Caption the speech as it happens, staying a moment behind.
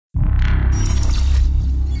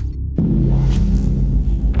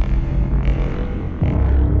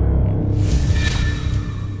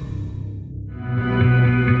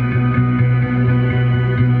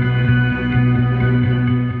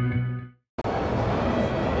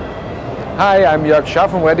Hi, I'm Jörg Schaar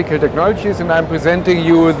from Radikal Technologies and I'm presenting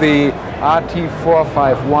you the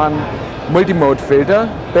RT451 multimode filter.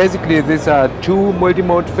 Basically these are two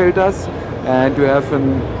multimode filters and you have a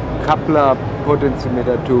coupler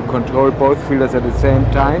potentiometer to control both filters at the same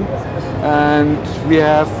time. And we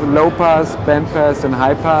have low pass, band pass and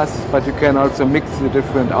high pass, but you can also mix the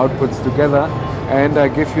different outputs together. And I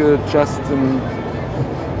give you just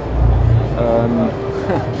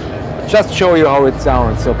just show you how it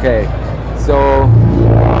sounds, okay. So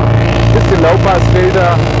this is the low pass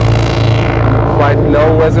filter, quite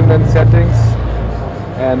low resonance settings,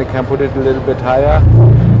 and you can put it a little bit higher.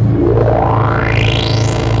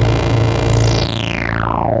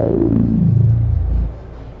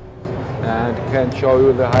 And I can show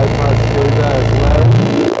you the high pass filter as well.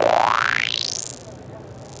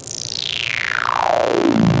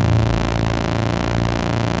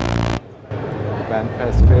 The band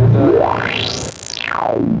pass filter.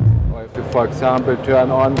 Or if you, for example,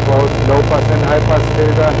 turn on both low pass and high pass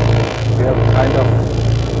filter, we have a kind of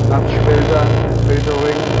notch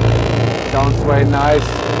filtering. Sounds very nice.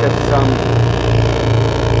 Get some.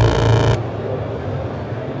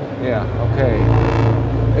 Yeah, okay.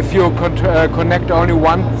 If you connect only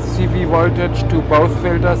one CV voltage to both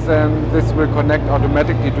filters, then this will connect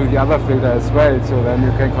automatically to the other filter as well. So then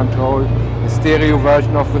you can control the stereo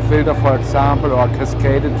version of the filter, for example, or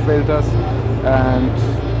cascaded filters. And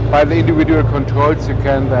by the individual controls you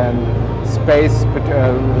can then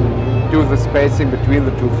do the spacing between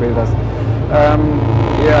the two filters.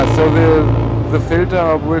 Yeah, so the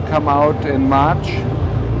filter will come out in March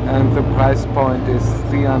and the price point is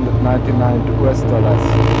 $399 US.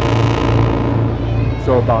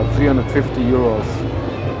 So about 350 euros.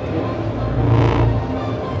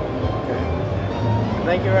 Okay.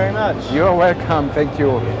 Thank you very much. You're welcome, thank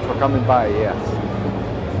you for coming by, yes.